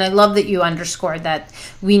 Right. And I love that you underscored that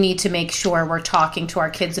we need to make sure we're talking to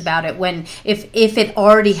our kids about it if it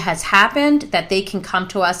already has happened, that they can come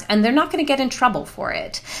to us and they're not going to get in trouble for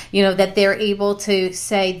it. That they're able to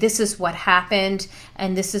say, this is what happened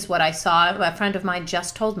and this is what I saw. A friend of mine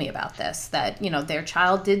just told me about this, that, their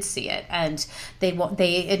child did see it and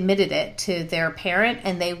they admitted it to their parent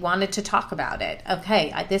and they wanted to talk about it.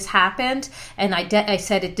 Okay, this happened and I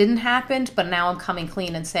said it didn't happen, but now I'm coming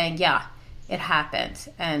clean and saying, yeah, it happened,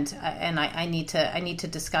 and I need to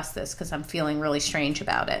discuss this because I'm feeling really strange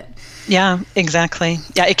about it. Yeah, exactly.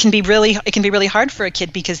 Yeah, it can be really hard for a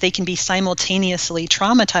kid because they can be simultaneously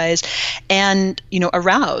traumatized and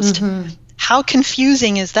aroused. Mm-hmm. How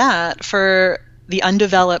confusing is that for the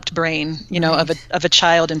undeveloped brain, right. of a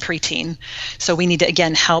child and preteen? So we need to,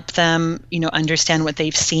 again, help them, understand what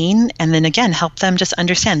they've seen, and then again, help them just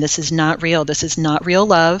understand this is not real. This is not real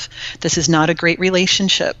love. This is not a great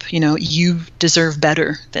relationship. You deserve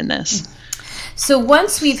better than this. So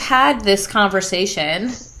once we've had this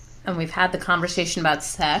conversation and we've had the conversation about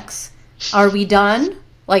sex, are we done?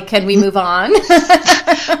 Like, can we move on?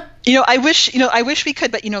 I wish we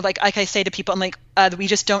could, but like I say to people, I'm like, we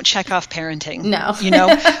just don't check off parenting. No.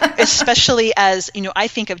 Especially as, I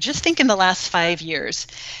think in the last 5 years,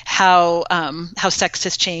 how sex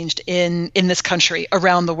has changed in this country,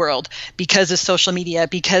 around the world, because of social media,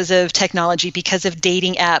 because of technology, because of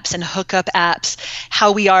dating apps and hookup apps,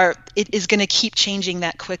 it is going to keep changing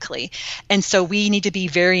that quickly. And so we need to be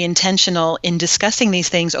very intentional in discussing these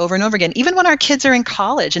things over and over again, even when our kids are in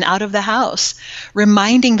college and out of the house,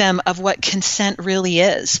 reminding them of what consent really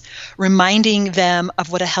is, reminding them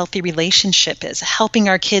of what a healthy relationship is, helping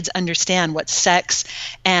our kids understand what sex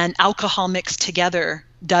and alcohol mixed together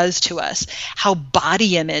does to us, how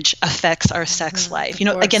body image affects our sex life.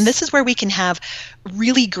 Again, this is where we can have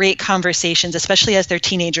really great conversations, especially as they're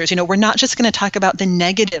teenagers. We're not just going to talk about the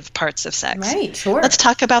negative parts of sex. Right, sure. Let's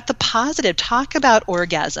talk about the positive. Talk about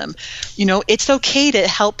orgasm. It's okay to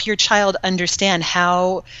help your child understand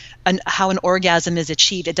how an orgasm is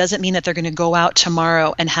achieved. It doesn't mean that they're going to go out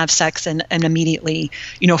tomorrow and have sex and immediately,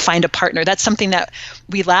 find a partner. That's something that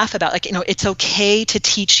we laugh about. Like, it's okay to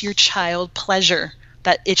teach your child pleasure,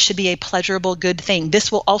 that it should be a pleasurable, good thing.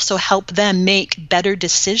 This will also help them make better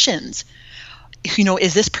decisions.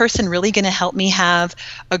 Is this person really going to help me have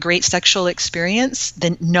a great sexual experience?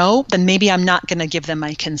 Then no, then maybe I'm not going to give them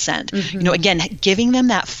my consent. Mm-hmm. Again, giving them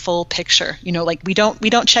that full picture, like we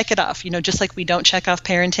don't check it off, just like we don't check off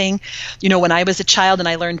parenting. When I was a child and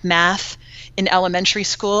I learned math in elementary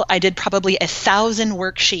school, I did probably 1,000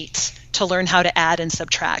 worksheets to learn how to add and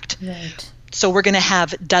subtract. Right. So we're going to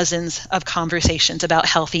have dozens of conversations about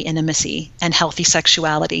healthy intimacy and healthy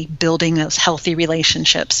sexuality, building those healthy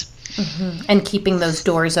relationships. Mm-hmm. And keeping those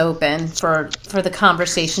doors open for the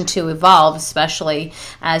conversation to evolve, especially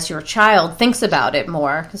as your child thinks about it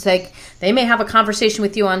more. Because they may have a conversation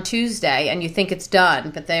with you on Tuesday and you think it's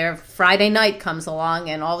done, but their Friday night comes along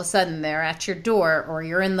and all of a sudden they're at your door, or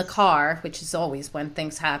you're in the car, which is always when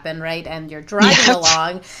things happen, right? And you're driving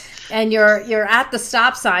along and you're at the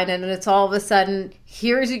stop sign and it's all of a sudden,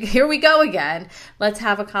 here we go again. Let's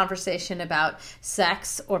have a conversation about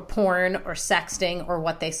sex or porn or sexting or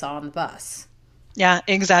what they saw on the bus. Yeah,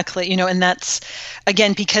 exactly. And that's,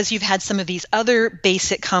 again, because you've had some of these other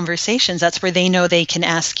basic conversations, that's where they know they can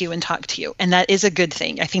ask you and talk to you. And that is a good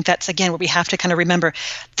thing. I think that's, again, where we have to kind of remember,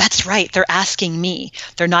 that's right. They're asking me.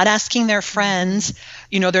 They're not asking their friends.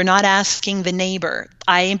 They're not asking the neighbor.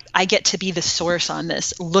 I get to be the source on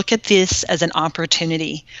this. Look at this as an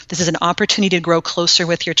opportunity. This is an opportunity to grow closer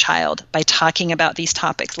with your child by talking about these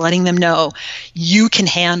topics, letting them know you can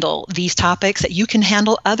handle these topics, that you can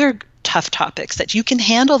handle other tough topics, that you can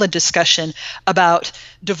handle the discussion about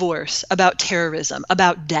divorce, about terrorism,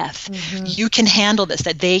 about death. Mm-hmm. You can handle this,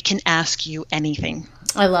 that they can ask you anything.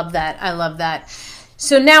 I love that.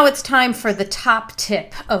 So now it's time for the top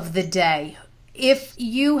tip of the day. If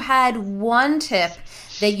you had one tip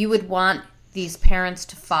that you would want these parents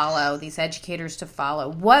to follow, these educators to follow,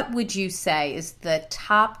 what would you say is the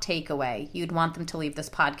top takeaway you'd want them to leave this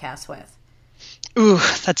podcast with? Ooh,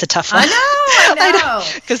 that's a tough one. I know.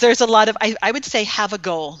 Because there's a lot of, I would say, have a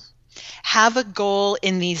goal. Have a goal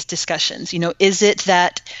in these discussions. Is it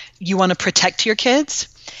that you want to protect your kids?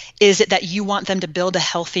 Is it that you want them to build a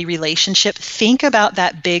healthy relationship? Think about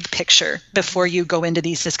that big picture before you go into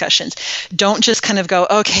these discussions. Don't just kind of go,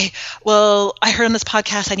 okay, well, I heard on this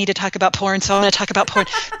podcast I need to talk about porn, so I'm going to talk about porn.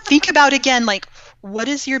 Think about, again, what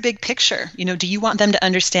is your big picture? Do you want them to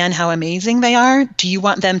understand how amazing they are? Do you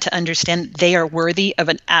want them to understand they are worthy of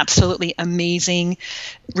an absolutely amazing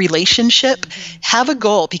relationship? Mm-hmm. Have a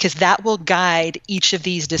goal, because that will guide each of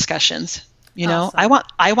these discussions. Awesome.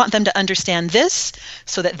 I want them to understand this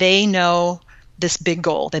so that they know this big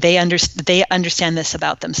goal, that they understand this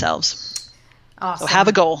about themselves. Awesome. So have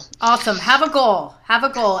a goal. Awesome. Have a goal.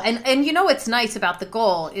 And what's nice about the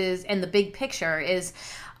goal is, and the big picture is,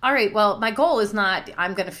 all right, well, my goal is not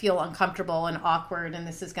I'm going to feel uncomfortable and awkward and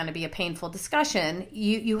this is going to be a painful discussion.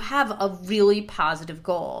 You have a really positive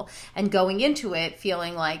goal, and going into it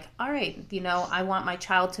feeling like, all right, I want my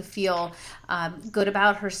child to feel good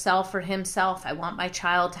about herself or himself. I want my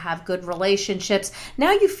child to have good relationships.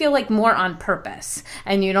 Now you feel like more on purpose,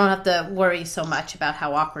 and you don't have to worry so much about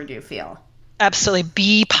how awkward you feel. Absolutely.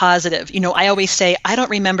 Be positive. I always say, I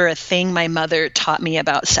don't remember a thing my mother taught me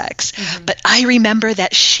about sex, but I remember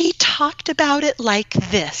that she talked about it like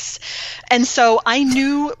this. And so I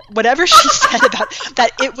knew whatever she said about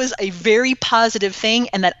that, it was a very positive thing,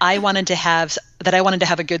 and that I wanted to have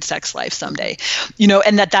a good sex life someday,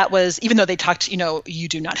 and that was, even though they talked, you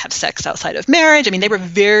do not have sex outside of marriage. I mean, they were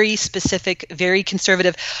very specific, very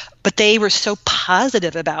conservative, but they were so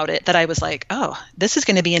positive about it that I was like, oh, this is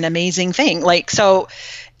going to be an amazing thing. So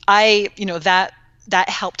that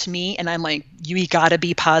helped me. And I'm like, we got to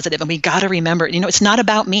be positive, and we got to remember, it's not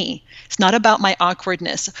about me. It's not about my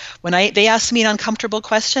awkwardness. When they ask me an uncomfortable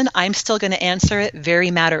question, I'm still going to answer it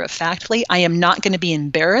very matter-of-factly. I am not going to be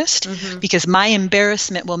embarrassed, because my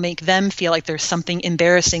embarrassment will make them feel like there's something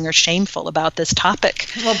embarrassing or shameful about this topic.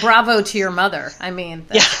 Well, bravo to your mother. I mean,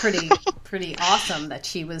 that's pretty awesome that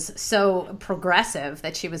she was so progressive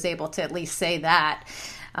that she was able to at least say that.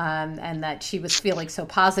 And that she was feeling so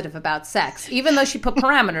positive about sex, even though she put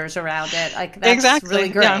parameters around it. That's exactly. Really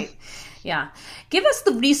great. Yeah. Give us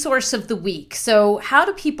the resource of the week. So how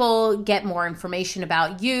do people get more information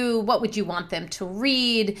about you? What would you want them to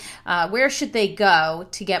read? Where should they go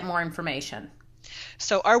to get more information?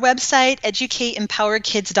 So our website,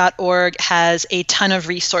 educateempowerkids.org, has a ton of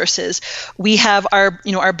resources. We have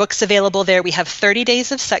our books available there. We have 30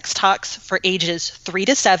 Days of Sex Talks for ages 3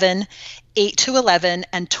 to 7, 8 to 11,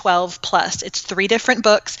 and 12 plus. It's 3 different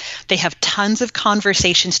books. They have tons of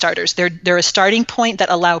conversation starters. They're a starting point that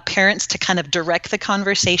allow parents to kind of direct the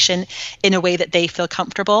conversation in a way that they feel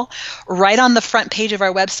comfortable. Right on the front page of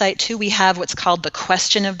our website, too, we have what's called the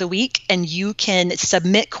Question of the Week, and you can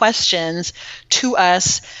submit questions to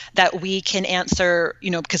us that we can answer,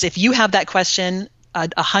 because if you have that question,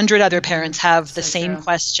 100 other parents have the same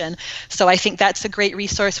question. So I think that's a great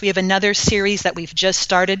resource. We have another series that we've just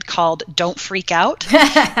started called Don't Freak Out.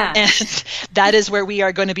 And that is where we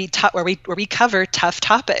are going to be where we cover tough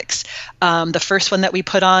topics. The first one that we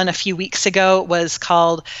put on a few weeks ago was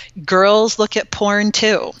called Girls Look at Porn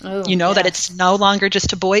Too. That it's no longer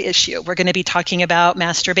just a boy issue. We're going to be talking about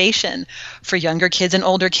masturbation for younger kids and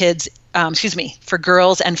older kids. For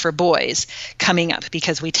girls and for boys coming up,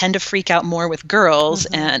 because we tend to freak out more with girls,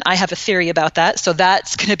 and I have a theory about that. So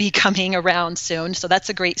that's going to be coming around soon. So that's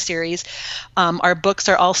a great series. Our books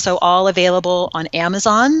are also all available on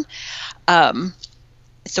Amazon.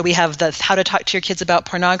 So we have the How to Talk to Your Kids About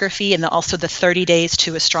Pornography, and also the 30 Days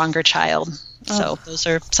to a Stronger Child. So those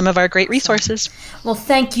are some of our great resources. Well,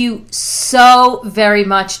 thank you so very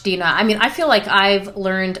much, Dina. I mean, I feel like I've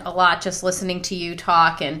learned a lot just listening to you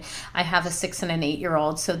talk, and I have a 6 and an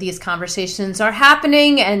 8-year-old. So these conversations are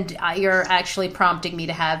happening, and you're actually prompting me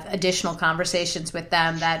to have additional conversations with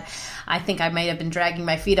them that I think I might have been dragging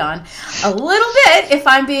my feet on a little bit, if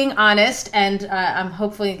I'm being honest. And I'm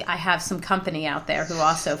hopefully I have some company out there who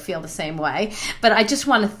also feel the same way. But I just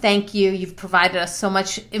want to thank you. You've provided us so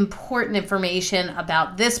much important information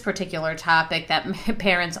about this particular topic that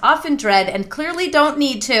parents often dread and clearly don't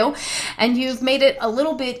need to. And you've made it a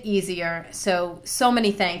little bit easier. So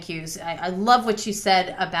many thank yous. I love what you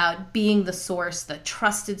said about being the source, the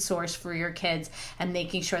trusted source for your kids, and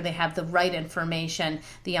making sure they have the right information,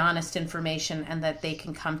 the honest information, and that they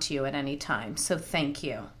can come to you at any time. So thank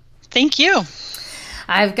you. Thank you.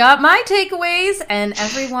 I've got my takeaways, and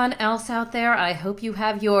everyone else out there, I hope you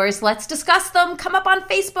have yours. Let's discuss them. Come up on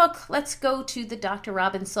Facebook. Let's go to the Dr.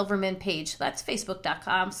 Robin Silverman page. That's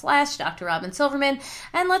facebook.com/Dr. Robin Silverman,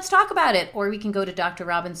 and let's talk about it. Or we can go to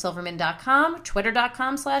drrobinsilverman.com,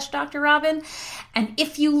 twitter.com/Dr. Robin. And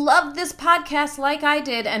if you love this podcast like I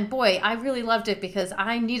did, and boy, I really loved it because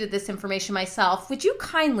I needed this information myself, would you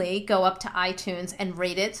kindly go up to iTunes and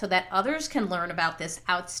rate it so that others can learn about this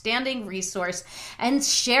outstanding resource and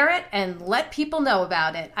share it and let people know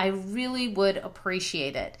about it? I really would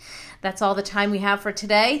appreciate it. That's all the time we have for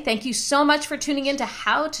today. Thank you so much for tuning in to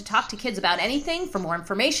How to Talk to Kids About Anything. For more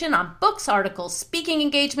information on books, articles, speaking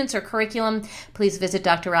engagements, or curriculum, please visit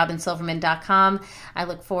drrobinsilverman.com. I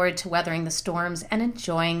look forward to weathering the storms and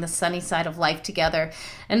enjoying the sunny side of life together.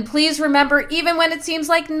 And please remember, even when it seems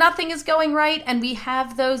like nothing is going right, and we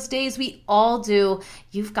have those days, we all do,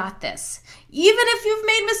 you've got this. Even if you've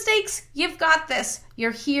made mistakes, you've got this.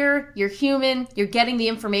 You're here, you're human, you're getting the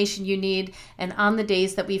information you need, and on the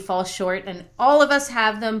days that we fall short, and all of us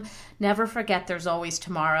have them, never forget there's always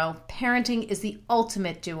tomorrow. Parenting is the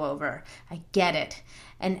ultimate do-over. I get it.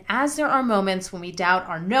 And as there are moments when we doubt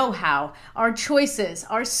our know-how, our choices,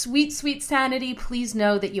 our sweet, sweet sanity, please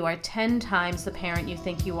know that you are 10 times the parent you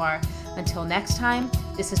think you are. Until next time,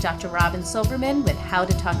 this is Dr. Robin Silverman with How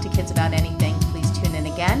to Talk to Kids About Anything. Please tune in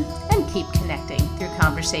again and keep connecting through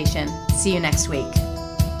conversation. See you next week.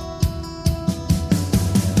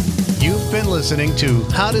 You've been listening to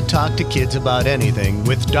How to Talk to Kids About Anything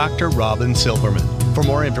with Dr. Robin Silverman. For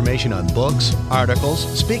more information on books, articles,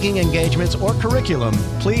 speaking engagements, or curriculum,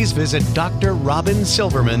 please visit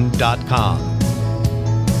drrobinsilverman.com.